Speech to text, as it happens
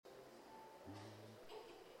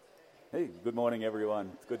Hey, good morning,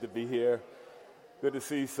 everyone. It's good to be here. Good to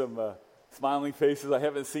see some smiling faces I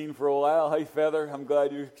haven't seen for a while. Hey, Feather, I'm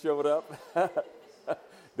glad you showed up.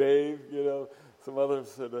 Dave, some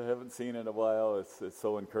others that I haven't seen in a while. It's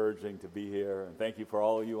so encouraging to be here. And thank you for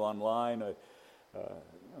all of you online.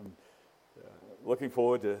 I'm looking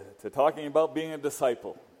forward to talking about being a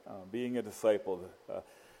disciple.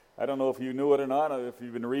 I don't know if you knew it or not, or if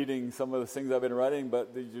you've been reading some of the things I've been writing,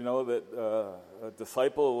 but did you know that a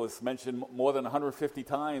disciple was mentioned more than 150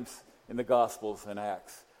 times in the Gospels and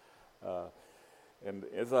Acts? And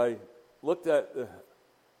as I looked at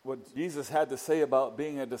what Jesus had to say about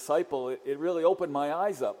being a disciple, it really opened my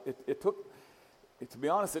eyes up. To be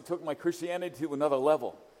honest, it took my Christianity to another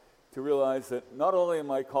level, to realize that not only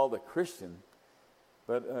am I called a Christian,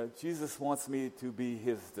 but Jesus wants me to be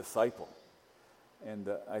his disciple. And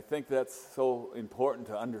I think that's so important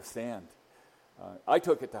to understand. I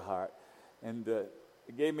took it to heart, and it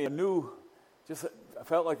gave me I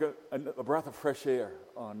felt like a breath of fresh air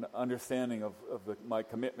on understanding of my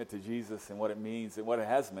commitment to Jesus and what it means and what it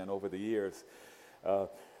has meant over the years. A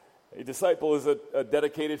disciple is a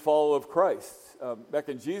dedicated follower of Christ. Back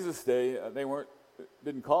in Jesus' day,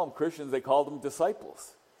 didn't call them Christians, they called them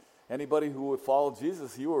disciples. Anybody who would follow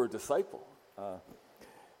Jesus, you were a disciple.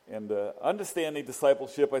 And understanding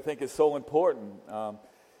discipleship, I think, is so important.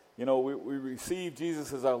 We receive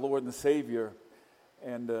Jesus as our Lord and Savior,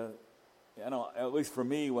 and at least for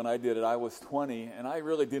me, when I did it, I was 20, and I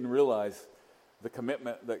really didn't realize the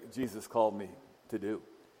commitment that Jesus called me to do.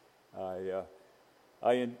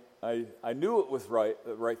 I knew it was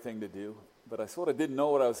the right thing to do, but I sort of didn't know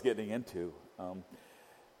what I was getting into.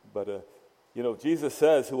 Jesus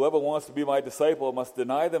says, whoever wants to be my disciple must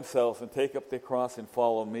deny themselves and take up their cross and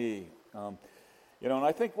follow me. And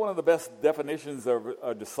I think one of the best definitions of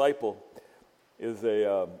a disciple is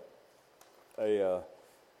an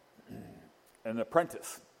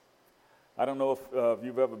apprentice. I don't know if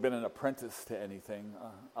you've ever been an apprentice to anything.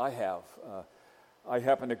 I have. I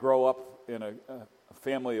happened to grow up in a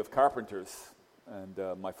family of carpenters. And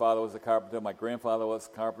my father was a carpenter, my grandfather was a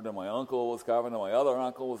carpenter, my uncle was a carpenter, my other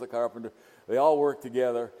uncle was a carpenter. They all worked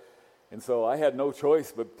together, and so I had no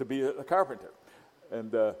choice but to be a carpenter.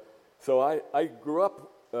 And so I grew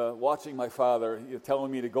up watching my father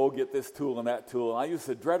telling me to go get this tool and that tool, and I used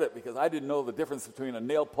to dread it because I didn't know the difference between a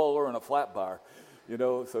nail puller and a flat bar.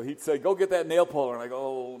 So he'd say, go get that nail puller, and I go,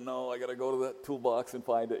 oh no, I got to go to that toolbox and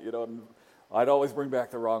find it, and I'd always bring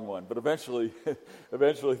back the wrong one. But eventually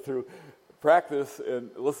through practice and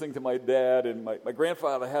listening to my dad, and my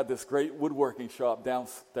grandfather had this great woodworking shop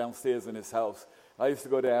downstairs in his house. I used to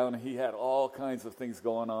go down, and he had all kinds of things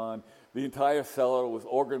going on. The entire cellar was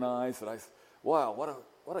organized, and I said, wow,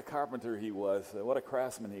 what a carpenter he was, what a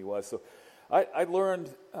craftsman he was. So I learned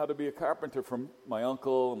how to be a carpenter from my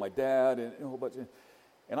uncle and my dad and a whole bunch of,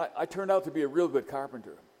 and I turned out to be a real good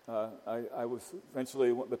carpenter. I was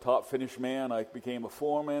eventually the top finish man. I became a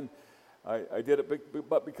foreman. I did it,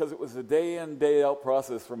 but because it was a day in, day out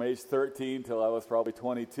process from age 13 till I was probably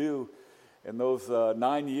 22. In those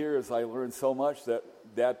 9 years, I learned so much that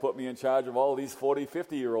Dad put me in charge of all these 40,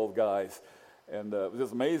 50-year-old guys. And it was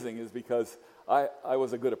just amazing is because I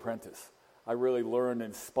was a good apprentice. I really learned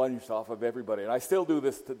and sponged off of everybody. And I still do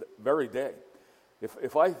this to the very day.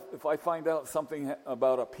 If I find out something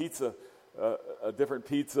about a pizza, a different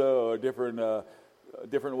pizza or a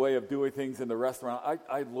different way of doing things in the restaurant,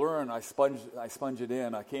 I learn, I sponge it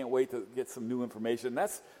in. I can't wait to get some new information.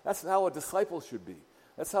 That's how a disciple should be.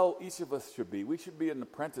 That's how each of us should be. We should be an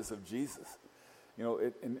apprentice of Jesus.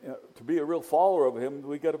 To be a real follower of him,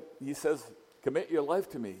 he says, commit your life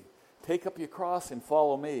to me. Take up your cross and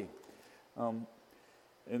follow me.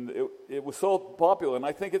 And it was so popular, and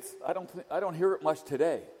I think I don't hear it much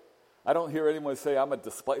today. I don't hear anyone say, I'm a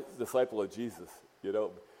disciple of Jesus,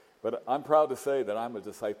 But I'm proud to say that I'm a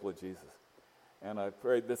disciple of Jesus. And I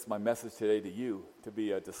pray that's my message today to you, to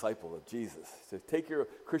be a disciple of Jesus, to take your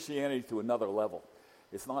Christianity to another level.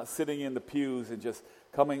 It's not sitting in the pews and just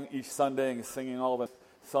coming each Sunday and singing all the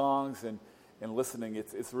songs and listening.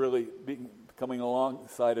 It's really coming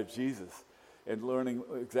alongside of Jesus and learning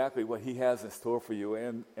exactly what he has in store for you.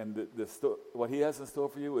 And what he has in store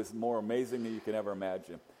for you is more amazing than you can ever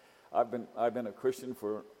imagine. I've been a Christian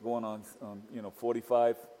for going on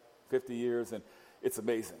 45, 50 years, and it's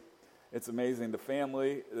amazing. It's amazing, the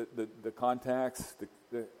family, the contacts,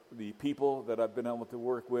 the people that I've been able to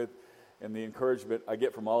work with, and the encouragement I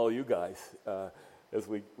get from all of you guys as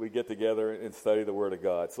we get together and study the Word of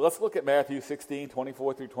God. So let's look at Matthew 16,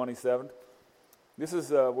 24 through 27. This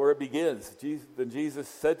is where it begins. Then Jesus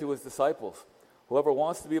said to his disciples, whoever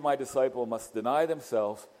wants to be my disciple must deny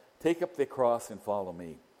themselves, take up their cross, and follow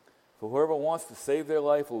me. For whoever wants to save their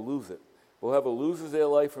life will lose it. Whoever loses their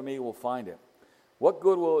life for me will find it. What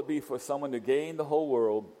good will it be for someone to gain the whole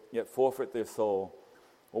world, yet forfeit their soul?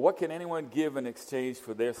 Or what can anyone give in exchange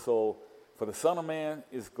for their soul? For the Son of Man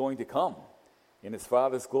is going to come in his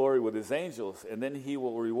Father's glory with his angels, and then he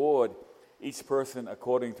will reward each person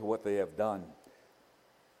according to what they have done.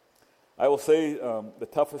 I will say the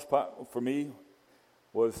toughest part for me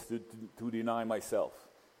was to deny myself.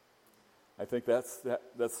 I think that's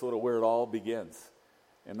sort of where it all begins.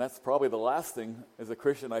 And that's probably the last thing as a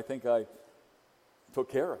Christian I think I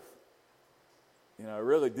took care of. I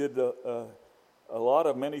really did a lot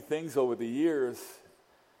of many things over the years.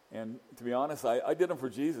 And to be honest, I did them for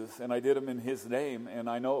Jesus, and I did them in his name, and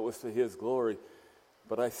I know it was to his glory.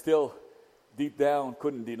 But I still, deep down,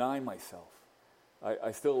 couldn't deny myself.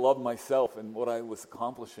 I still loved myself and what I was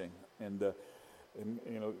accomplishing. And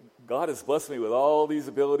God has blessed me with all these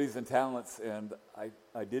abilities and talents, and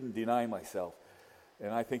I didn't deny myself.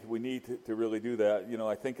 And I think we need to really do that.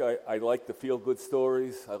 I think I like the feel-good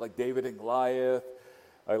stories. I like David and Goliath.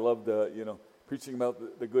 I love preaching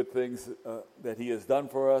about the good things that he has done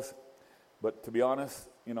for us. But to be honest,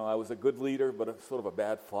 I was a good leader, but sort of a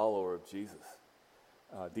bad follower of Jesus,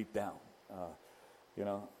 deep down.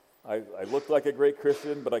 I looked like a great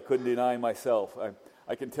Christian, but I couldn't deny myself.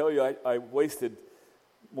 I can tell you I wasted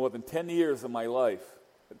more than 10 years of my life,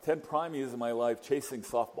 10 prime years of my life chasing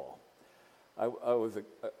softball. I was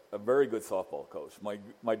a very good softball coach.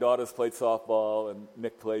 My daughters played softball, and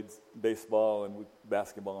Nick played baseball and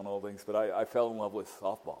basketball and all things, but I fell in love with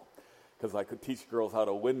softball because I could teach girls how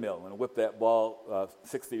to windmill and whip that ball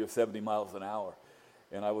 60 or 70 miles an hour,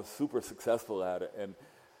 and I was super successful at it. And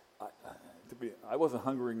I wasn't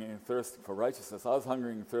hungering and thirsting for righteousness. I was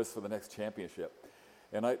hungering and thirsting for the next championship.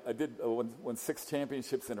 And I did, when 6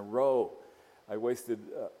 championships in a row, I wasted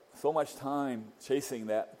so much time chasing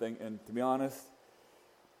that thing. And to be honest,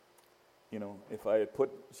 if I had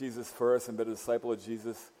put Jesus first and been a disciple of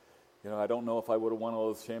Jesus, I don't know if I would have won all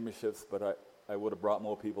those championships, but I would have brought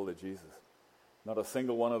more people to Jesus. Not a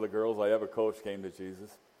single one of the girls I ever coached came to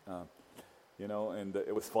Jesus. And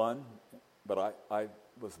it was fun, but I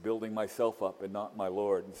was building myself up and not my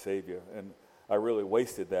Lord and Savior. And I really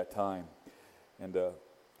wasted that time. And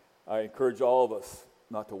I encourage all of us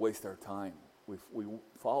not to waste our time. We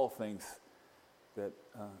follow things that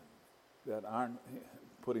aren't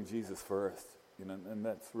putting Jesus first, and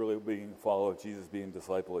that's really being a follower of Jesus, being a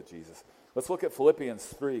disciple of Jesus. Let's look at Philippians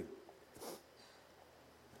 3.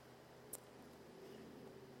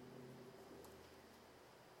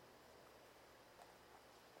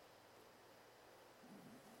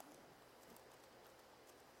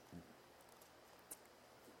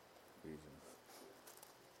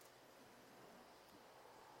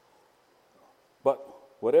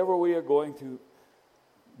 Whatever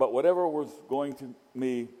was going to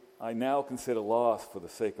me, I now consider loss for the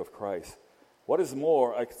sake of Christ. What is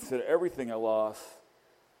more, I consider everything a loss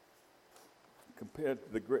compared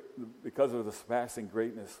to because of the surpassing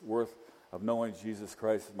greatness worth of knowing Jesus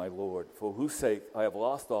Christ as my Lord, for whose sake I have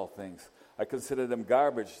lost all things. I consider them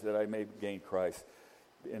garbage that I may gain Christ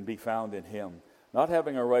and be found in him, not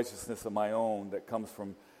having a righteousness of my own that comes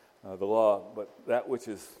from the law, but that which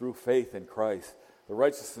is through faith in Christ, the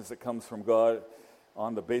righteousness that comes from God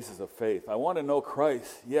on the basis of faith. I want to know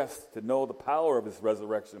Christ, yes, to know the power of his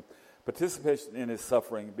resurrection, participation in his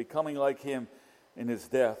suffering, becoming like him in his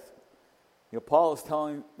death. Paul is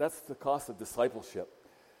telling that's the cost of discipleship.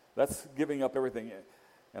 That's giving up everything.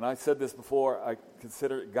 And I said this before, I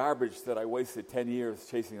consider it garbage that I wasted 10 years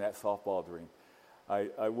chasing that softball dream.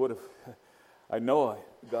 I know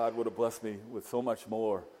God would have blessed me with so much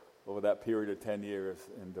more over that period of 10 years,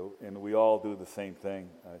 and we all do the same thing.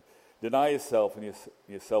 Deny yourself and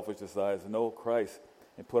your selfish desires, know Christ,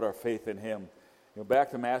 and put our faith in him. Back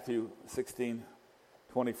to Matthew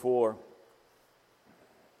 16:24.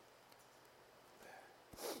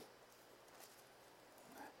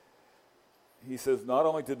 He says, not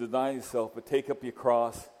only to deny yourself, but take up your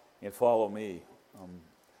cross and follow me.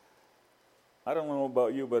 I don't know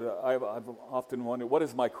about you, but I've often wondered, what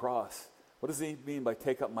is my cross? What does he mean by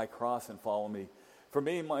take up my cross and follow me? For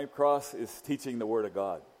me, my cross is teaching the Word of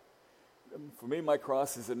God. For me, my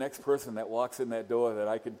cross is the next person that walks in that door that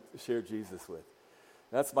I can share Jesus with.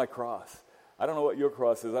 That's my cross. I don't know what your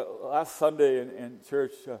cross is. Last Sunday in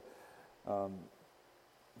church,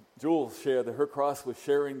 Jules shared that her cross was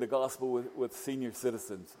sharing the gospel with senior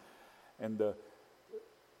citizens. And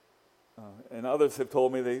others have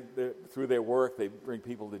told me they through their work, they bring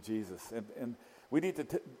people to Jesus. And we need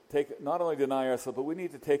to take, not only deny ourselves, but we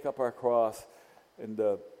need to take up our cross. And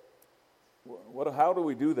how do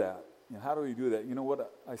we do that? how do we do that? You know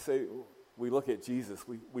what I say? We look at Jesus.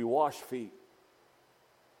 We wash feet.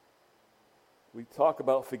 We talk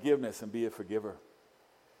about forgiveness and be a forgiver.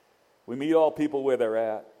 We meet all people where they're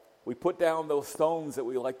at. We put down those stones that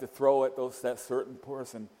we like to throw at that certain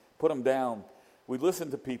person. Put them down. We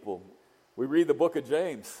listen to people. We read the book of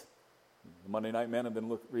James. The Monday Night Men have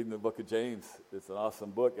been reading the book of James. It's an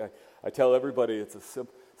awesome book. I tell everybody it's a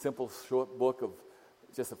simple, short book of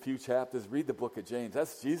just a few chapters. Read the book of James.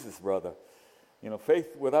 That's Jesus, brother.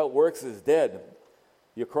 Faith without works is dead.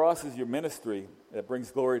 Your cross is your ministry that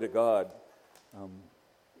brings glory to God.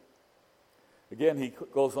 Again, he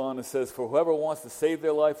goes on and says, for whoever wants to save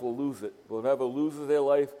their life will lose it. But whoever loses their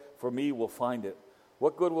life for me will find it.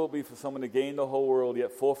 What good will it be for someone to gain the whole world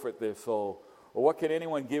yet forfeit their soul? Or what can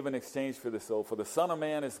anyone give in exchange for the soul? For the Son of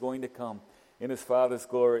Man is going to come in his Father's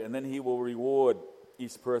glory, and then he will reward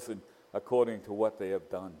each person according to what they have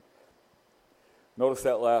done. Notice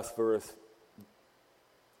that last verse.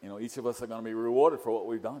 Each of us are going to be rewarded for what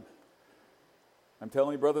we've done. I'm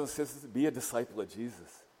telling you, brothers and sisters, be a disciple of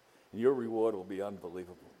Jesus, and your reward will be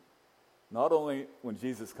unbelievable. Not only when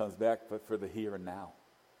Jesus comes back, but for the here and now.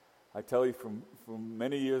 I tell you, from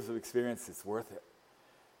many years of experience, it's worth it.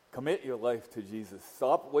 Commit your life to Jesus.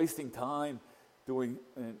 Stop wasting time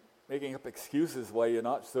making up excuses why you're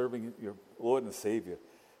not serving your Lord and Savior.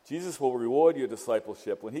 Jesus will reward your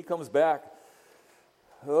discipleship. When he comes back,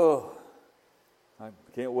 I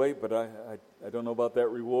can't wait, but I don't know about that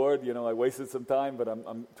reward. I wasted some time, but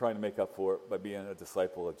I'm trying to make up for it by being a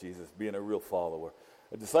disciple of Jesus, being a real follower.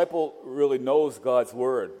 A disciple really knows God's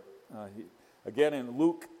word. Again, in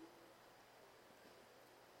Luke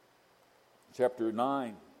chapter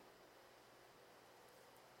 9,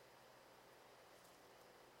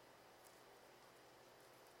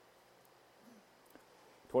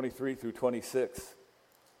 (23 through 26).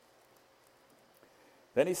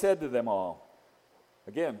 Then he said to them all,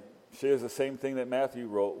 again, shares the same thing that Matthew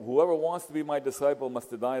wrote, whoever wants to be my disciple must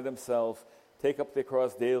deny themselves, take up their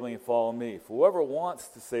cross daily and follow me. For whoever wants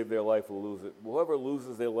to save their life will lose it. Whoever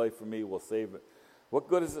loses their life for me will save it. What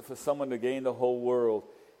good is it for someone to gain the whole world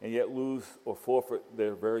and yet lose or forfeit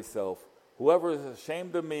their very self? Whoever is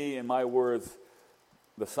ashamed of me and my words,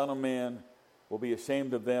 the Son of Man will be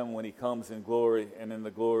ashamed of them when he comes in glory and in the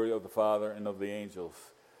glory of the Father and of the angels.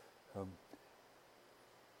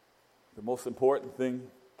 The most important thing,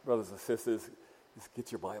 brothers and sisters, is get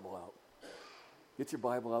your Bible out. Get your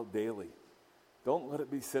Bible out daily. Don't let it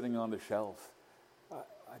be sitting on the shelves.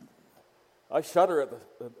 I shudder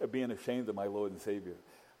at being ashamed of my Lord and Savior.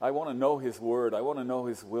 I want to know his word. I want to know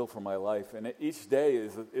his will for my life. And each day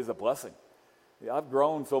is a blessing. I've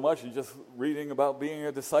grown so much in just reading about being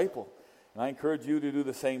a disciple. And I encourage you to do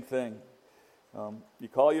the same thing. You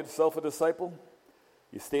call yourself a disciple,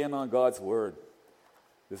 you stand on God's word.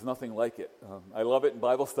 There's nothing like it. I love it in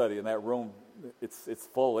Bible study in that room. It's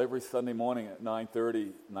full every Sunday morning at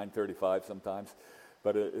 9:30, 9:35 sometimes.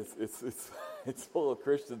 But it's full of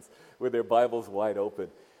Christians with their Bibles wide open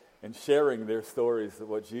and sharing their stories of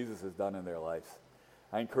what Jesus has done in their lives.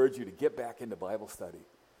 I encourage you to get back into Bible study.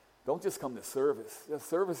 Don't just come to service.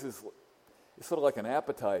 Service is sort of like an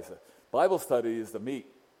appetizer. Bible study is the meat,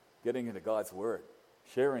 getting into God's word,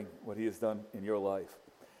 sharing what he has done in your life.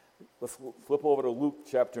 Let's flip over to Luke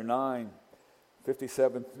chapter 9,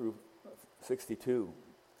 57 through 62.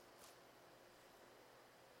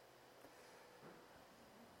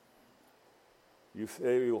 You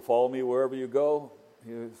say you will follow me wherever you go.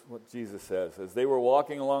 Here's what Jesus says. As they were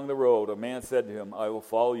walking along the road, a man said to him, I will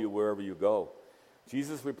follow you wherever you go.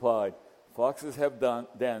 Jesus replied, foxes have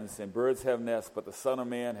dens and birds have nests, but the Son of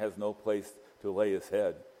Man has no place to lay his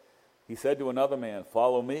head. He said to another man,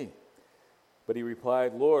 follow me. But he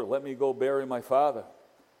replied, Lord, let me go bury my father.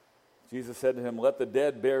 Jesus said to him, let the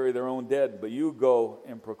dead bury their own dead, but you go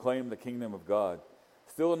and proclaim the kingdom of God.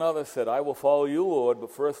 Still another said, I will follow you, Lord,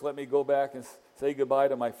 but first let me go back and say goodbye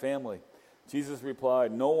to my family. Jesus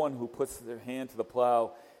replied, no one who puts their hand to the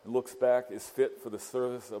plow and looks back is fit for the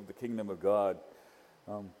service of the kingdom of God.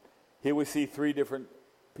 Here we see three different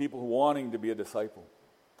people wanting to be a disciple.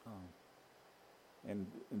 And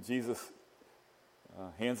Jesus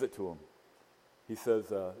hands it to him. He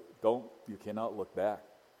says, you cannot look back.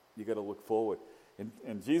 You got to look forward.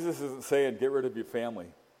 And Jesus isn't saying, get rid of your family.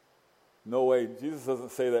 No way. Jesus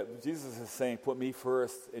doesn't say that. Jesus is saying, put me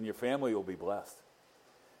first and your family will be blessed.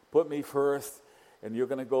 Put me first and you're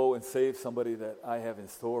going to go and save somebody that I have in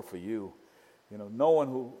store for you. No one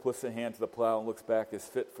who puts their hand to the plow and looks back is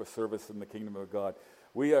fit for service in the kingdom of God.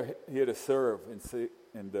 We are here to serve,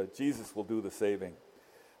 and Jesus will do the saving.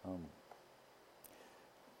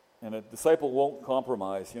 And a disciple won't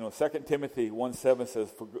compromise. 2 Timothy 1:7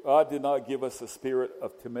 says, "For God did not give us a spirit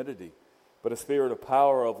of timidity, but a spirit of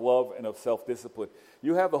power, of love, and of self-discipline."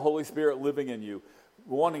 You have the Holy Spirit living in you,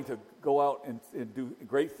 wanting to go out and do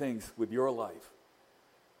great things with your life.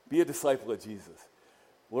 Be a disciple of Jesus.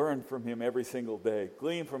 Learn from him every single day.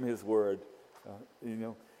 Glean from his word.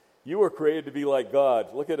 You were created to be like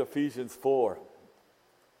God. Look at Ephesians 4,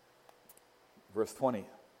 verse 20.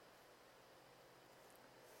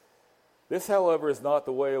 "This, however, is not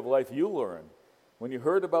the way of life you learned. When you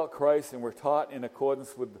heard about Christ and were taught in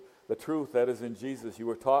accordance with the truth that is in Jesus, you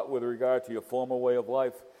were taught with regard to your former way of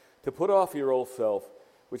life to put off your old self,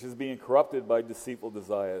 which is being corrupted by deceitful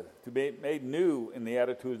desire, to be made new in the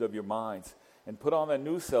attitude of your minds, and put on that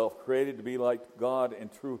new self, created to be like God in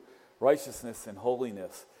true righteousness and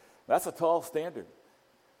holiness." That's a tall standard.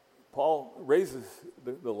 Paul raises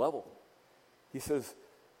the level. He says,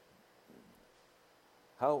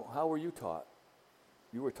 how were you taught?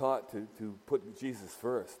 You were taught to put Jesus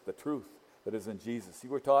first, the truth that is in Jesus.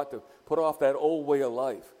 You were taught to put off that old way of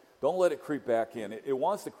life. Don't let it creep back in. It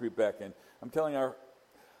wants to creep back in. I'm telling you,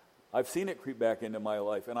 I've seen it creep back into my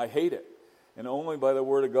life, and I hate it. And only by the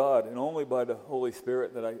Word of God and only by the Holy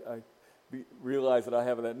Spirit that I realize that I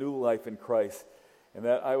have that new life in Christ, and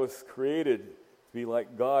that I was created to be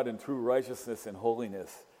like God in true righteousness and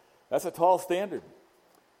holiness. That's a tall standard.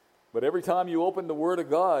 But every time you open the Word of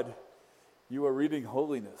God, you are reading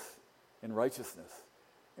holiness and righteousness.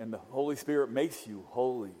 And the Holy Spirit makes you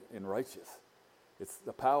holy and righteous. It's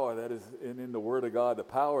the power that is in the Word of God, the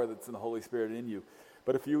power that's in the Holy Spirit in you.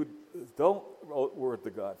 But if you don't Word to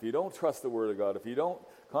God, if you don't trust the Word of God, if you don't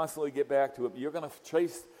constantly get back to it, you're going to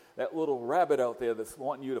chase that little rabbit out there that's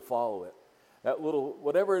wanting you to follow it. That little,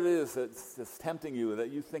 whatever it is that's tempting you,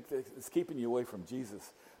 that you think that is keeping you away from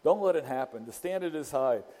Jesus. Don't let it happen. The standard is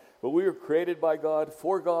high. But we were created by God,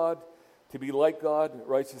 for God, to be like God,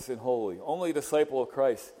 righteous and holy. Only a disciple of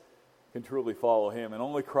Christ can truly follow him, and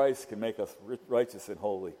only Christ can make us righteous and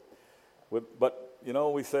holy. But,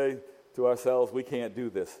 we say to ourselves, we can't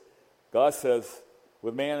do this. God says,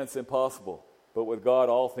 with man it's impossible, but with God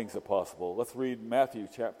all things are possible. Let's read Matthew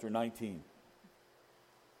chapter 19.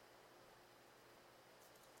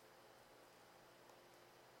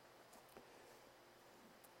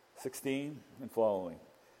 (16) and following.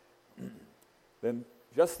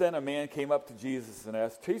 Just then a man came up to Jesus and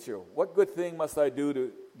asked, "Teacher, what good thing must I do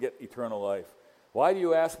to get eternal life? Why do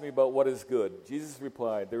you ask me about what is good?" Jesus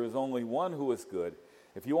replied, "There is only one who is good.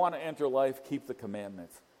 If you want to enter life, keep the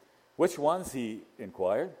commandments." "Which ones?" he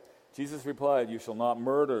inquired. Jesus replied, "You shall not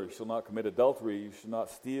murder, you shall not commit adultery, you shall not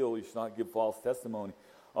steal, you shall not give false testimony.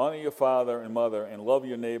 Honor your father and mother, and love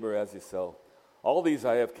your neighbor as yourself. All these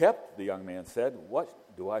I have kept," the young man said. "What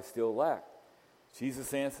do I still lack?"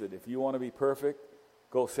 Jesus answered, "If you want to be perfect,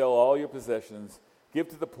 go sell all your possessions, give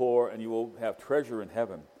to the poor, and you will have treasure in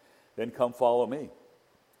heaven. Then come follow me."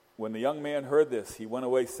 When the young man heard this, he went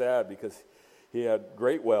away sad because he had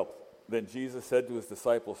great wealth. Then Jesus said to his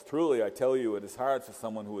disciples, "Truly, I tell you, it is hard for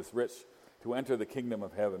someone who is rich to enter the kingdom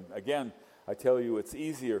of heaven. Again, I tell you, it's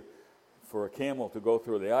easier for a camel to go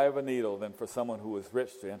through the eye of a needle than for someone who is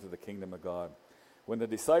rich to enter the kingdom of God." When the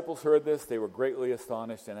disciples heard this, they were greatly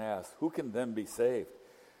astonished and asked, "Who can then be saved?"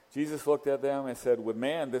 Jesus looked at them and said, "With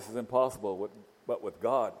man this is impossible, but with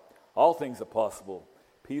God all things are possible."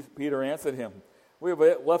 Peter answered him, "We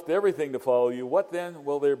have left everything to follow you. What then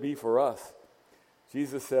will there be for us?"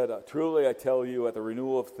 Jesus said, "Truly I tell you, at the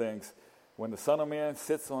renewal of things, when the Son of Man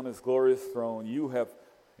sits on his glorious throne, you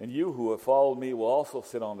who have followed me will also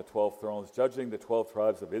sit on the 12 thrones, judging the 12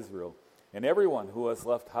 tribes of Israel. And everyone who has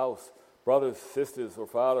left house, brothers, sisters, or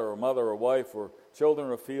father, or mother, or wife, or children,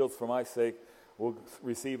 or fields for my sake will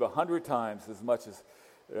receive 100 times as much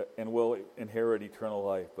and will inherit eternal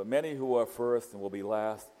life. But many who are first and will be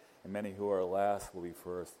last, and many who are last will be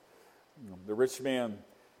first." The rich man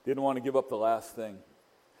didn't want to give up the last thing.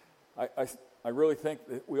 I really think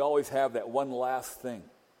that we always have that one last thing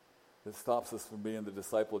that stops us from being the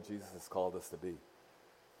disciple Jesus has called us to be.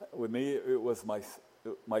 With me, it was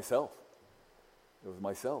myself. It was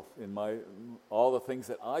myself and all the things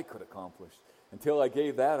that I could accomplish. Until I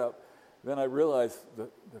gave that up, then I realized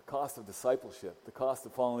the cost of discipleship, the cost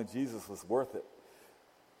of following Jesus was worth it.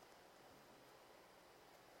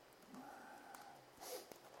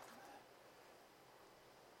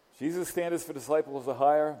 Jesus' standards for disciples are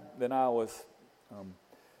higher than ours,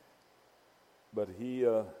 but he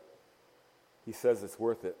says it's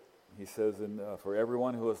worth it. He says, "For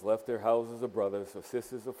everyone who has left their houses or brothers or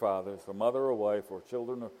sisters or fathers or mother or wife or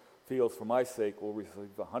children or fields for my sake will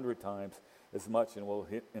receive 100 times as much and will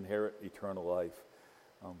inherit eternal life."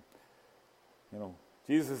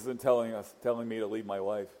 Jesus isn't telling me to leave my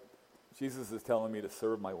wife. Jesus is telling me to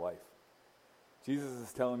serve my wife. Jesus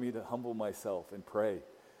is telling me to humble myself and pray,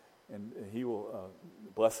 and he will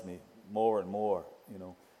bless me more and more,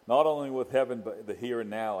 Not only with heaven, but the here and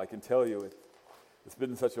now. I can tell you it's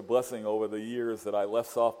been such a blessing over the years that I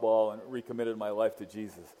left softball and recommitted my life to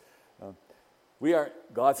Jesus. We are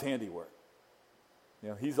God's handiwork.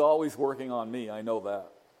 He's always working on me. I know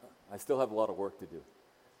that. I still have a lot of work to do.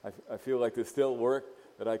 I feel like there's still work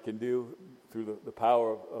that I can do through the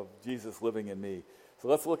power of Jesus living in me. So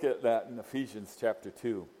let's look at that in Ephesians chapter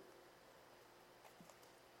 2.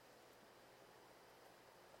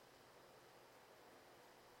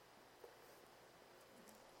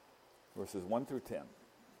 Verses 1 through 10.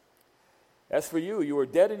 As for you, you were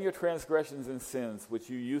dead in your transgressions and sins, which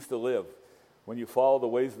you used to live, when you followed the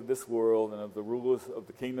ways of this world and of the rulers of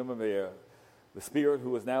the kingdom of air, the spirit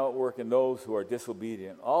who is now at work in those who are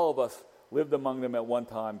disobedient. All of us lived among them at one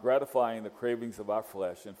time, gratifying the cravings of our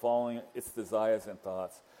flesh and following its desires and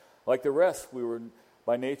thoughts. Like the rest, we were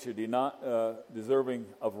by nature not deserving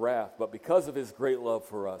of wrath, but because of his great love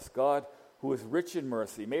for us, God, who is rich in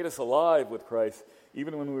mercy, made us alive with Christ,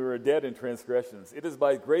 even when we were dead in transgressions. It is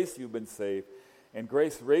by grace you've been saved, and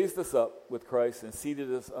grace raised us up with Christ and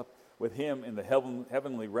seated us up with him in the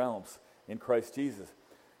heavenly realms in Christ Jesus,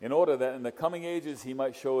 in order that in the coming ages he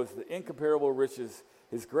might show us the incomparable riches,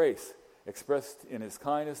 his grace, expressed in his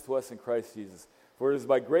kindness to us in Christ Jesus. For it is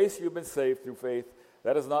by grace you've been saved through faith.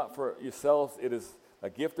 That is not for yourselves, it is a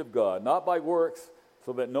gift of God, not by works,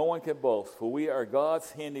 so that no one can boast. For we are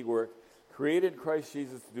God's handiwork, created in Christ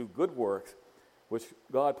Jesus to do good works, which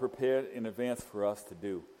God prepared in advance for us to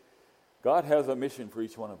do. God has a mission for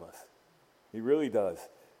each one of us. He really does.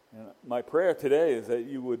 And my prayer today is that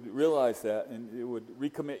you would realize that and you would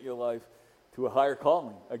recommit your life to a higher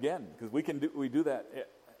calling again, because we do that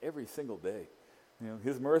every single day.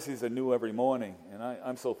 His mercies are new every morning, and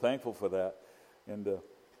I'm so thankful for that. And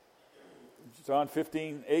John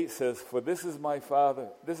 15:8 says, "For this is my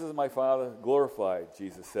Father glorified,"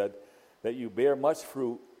 Jesus said, "that you bear much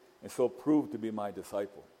fruit, and so prove to be my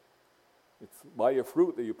disciple." It's by your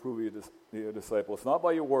fruit that you prove you're a disciple. It's not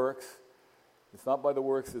by your works. It's not by the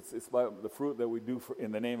works. It's by the fruit that we do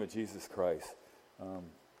in the name of Jesus Christ.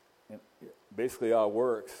 And basically, our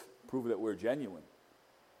works prove that we're genuine,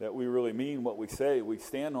 that we really mean what we say. We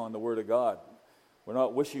stand on the Word of God. We're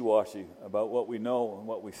not wishy-washy about what we know and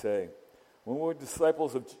what we say. When we're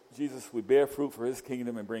disciples of Jesus, we bear fruit for his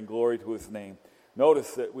kingdom and bring glory to his name.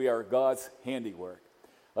 Notice that we are God's handiwork.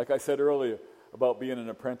 Like I said earlier about being an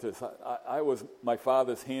apprentice, I was my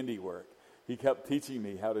Father's handiwork. He kept teaching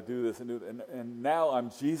me how to do this and do that, and now I'm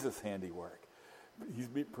Jesus' handiwork. He's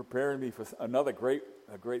preparing me for another great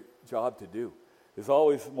job to do. There's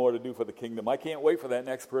always more to do for the kingdom. I can't wait for that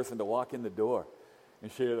next person to walk in the door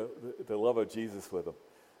and share the love of Jesus with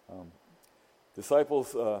them.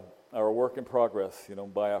 Disciples are a work in progress,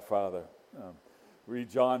 by our Father. Read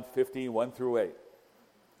John 15:1 through 8.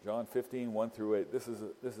 John 15:1 through 8. This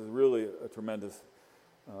is really a tremendous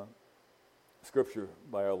scripture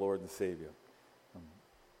by our Lord and Savior.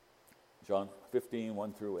 John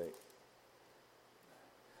 15:1 through 8.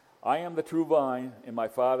 I am the true vine, and my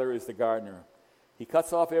Father is the gardener. He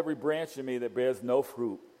cuts off every branch in me that bears no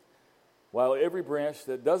fruit, while every branch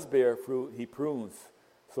that does bear fruit he prunes,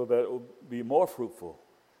 so that it will be more fruitful.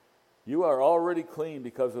 You are already clean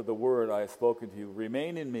because of the word I have spoken to you.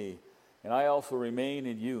 Remain in me, and I also remain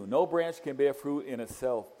in you. No branch can bear fruit in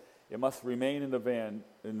itself. It must remain in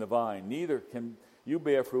the vine. Neither can you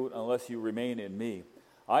bear fruit unless you remain in me.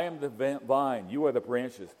 I am the vine, you are the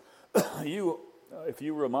branches. If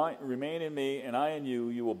you remain in me and I in you,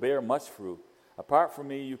 you will bear much fruit. Apart from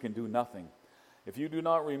me, you can do nothing. If you do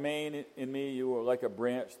not remain in me, you are like a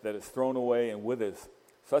branch that is thrown away and withers.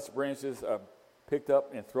 Such branches are picked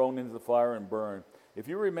up and thrown into the fire and burned. If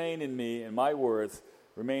you remain in me and my words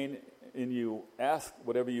remain in you, ask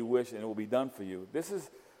whatever you wish and it will be done for you. This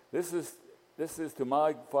is to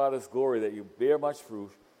my Father's glory that you bear much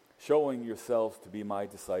fruit, showing yourselves to be my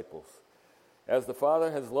disciples. As the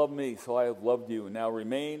Father has loved me, so I have loved you. Now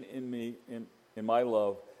remain in me, in my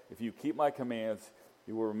love. If you keep my commands,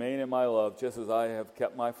 you will remain in my love, just as I have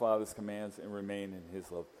kept my Father's commands and remain in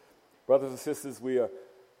his love. Brothers and sisters, we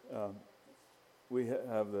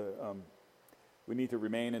need to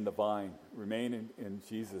remain in the vine, remain in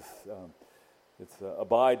Jesus.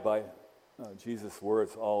 Abide by Jesus'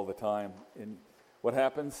 words all the time. And what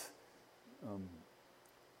happens?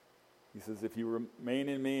 He says, if you remain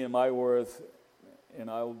in me and my words, and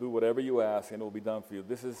I will do whatever you ask, and it will be done for you.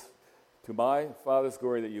 This is to my Father's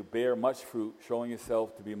glory that you bear much fruit, showing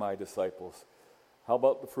yourself to be my disciples. How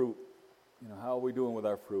about the fruit? how are we doing with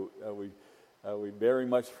our fruit? Are we bearing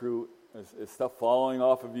much fruit? Is stuff falling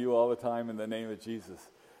off of you all the time in the name of Jesus?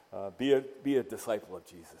 Be a disciple of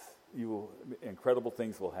Jesus. Incredible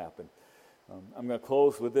things will happen. I'm going to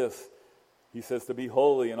close with this. He says to be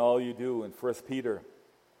holy in all you do in 1 Peter.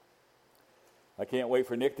 I can't wait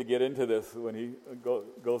for Nick to get into this when he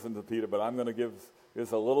goes into Peter, but I'm going to give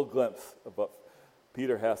just a little glimpse of what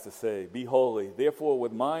Peter has to say. Be holy. Therefore,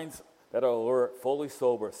 with minds that are alert, fully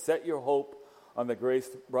sober, set your hope on the grace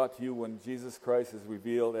brought to you when Jesus Christ is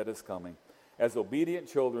revealed at his coming. As obedient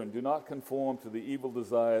children, do not conform to the evil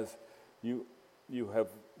desires you have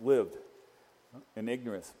lived in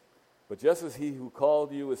ignorance. But just as he who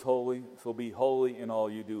called you is holy, so be holy in all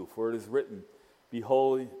you do. For it is written, be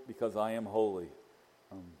holy because I am holy.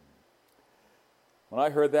 When I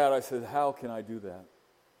heard that, I said, how can I do that?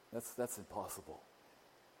 That's impossible.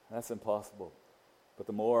 That's impossible. But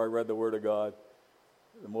the more I read the Word of God,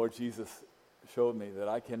 the more Jesus showed me that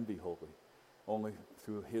I can be holy, only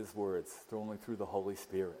through his words, only through the Holy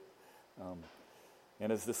Spirit.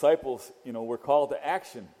 And as disciples, we're called to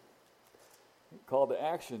action. Called to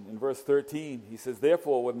action. In verse 13, he says,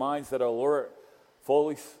 therefore, with minds that are alert,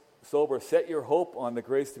 fully sober, set your hope on the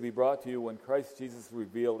grace to be brought to you when Christ Jesus is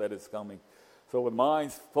revealed at his coming. So with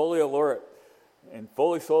minds fully alert and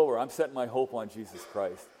fully sober, I'm setting my hope on Jesus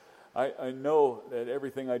Christ. I know that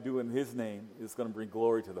everything I do in his name is going to bring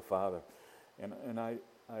glory to the Father. And I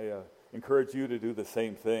encourage you to do the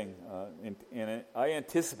same thing. And I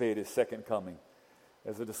anticipate his second coming.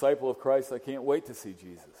 As a disciple of Christ, I can't wait to see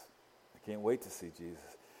Jesus. I can't wait to see Jesus.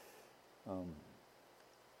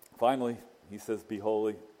 Finally, he says, be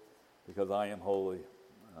holy because I am holy.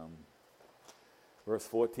 Verse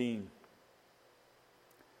 14.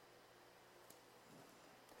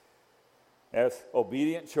 As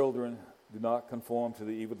obedient children, do not conform to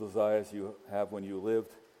the evil desires you have when you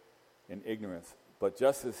lived in ignorance. But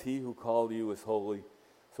just as he who called you is holy,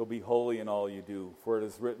 so be holy in all you do. For it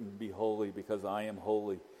is written, be holy because I am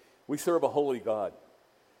holy. We serve a holy God.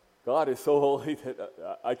 God is so holy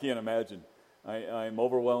that I can't imagine. I am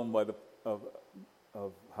overwhelmed by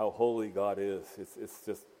of how holy God is. It's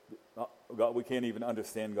just, God, we can't even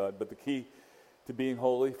understand God. But the key to being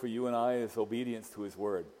holy for you and I is obedience to his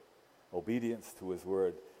word. Obedience to his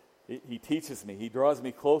word. He teaches me. He draws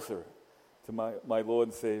me closer to my Lord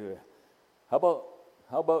and Savior. How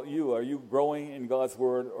about you? Are you growing in God's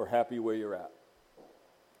word or happy where you're at?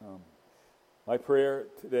 My prayer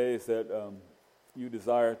today is that you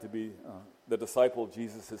desire to be the disciple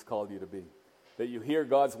Jesus has called you to be. That you hear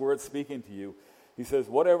God's word speaking to you. He says,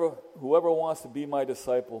 whoever wants to be my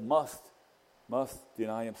disciple must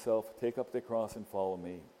deny himself, take up their cross, and follow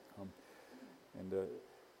me.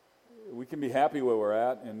 We can be happy where we're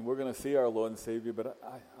at, and we're going to see our Lord and Savior, but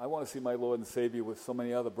I want to see my Lord and Savior with so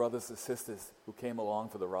many other brothers and sisters who came along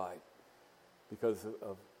for the ride because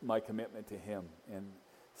of my commitment to him and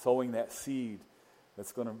sowing that seed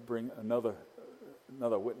that's going to bring another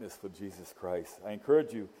witness for Jesus Christ. I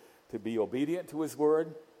encourage you to be obedient to his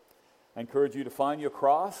word. I encourage you to find your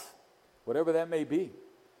cross, whatever that may be.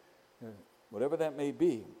 Whatever that may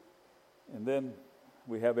be. And then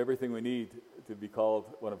we have everything we need to be called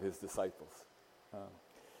one of his disciples.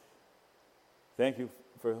 Thank you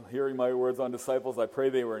for hearing my words on disciples. I pray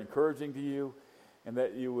they were encouraging to you and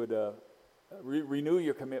that you would renew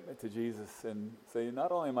your commitment to Jesus and say,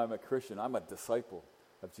 not only am I a Christian, I'm a disciple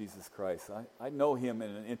of Jesus Christ. I know him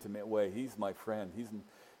in an intimate way. He's my friend.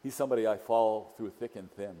 He's somebody I follow through thick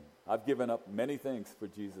and thin. I've given up many things for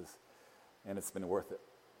Jesus, and it's been worth it.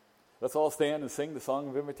 Let's all stand and sing the song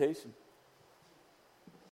of invitation.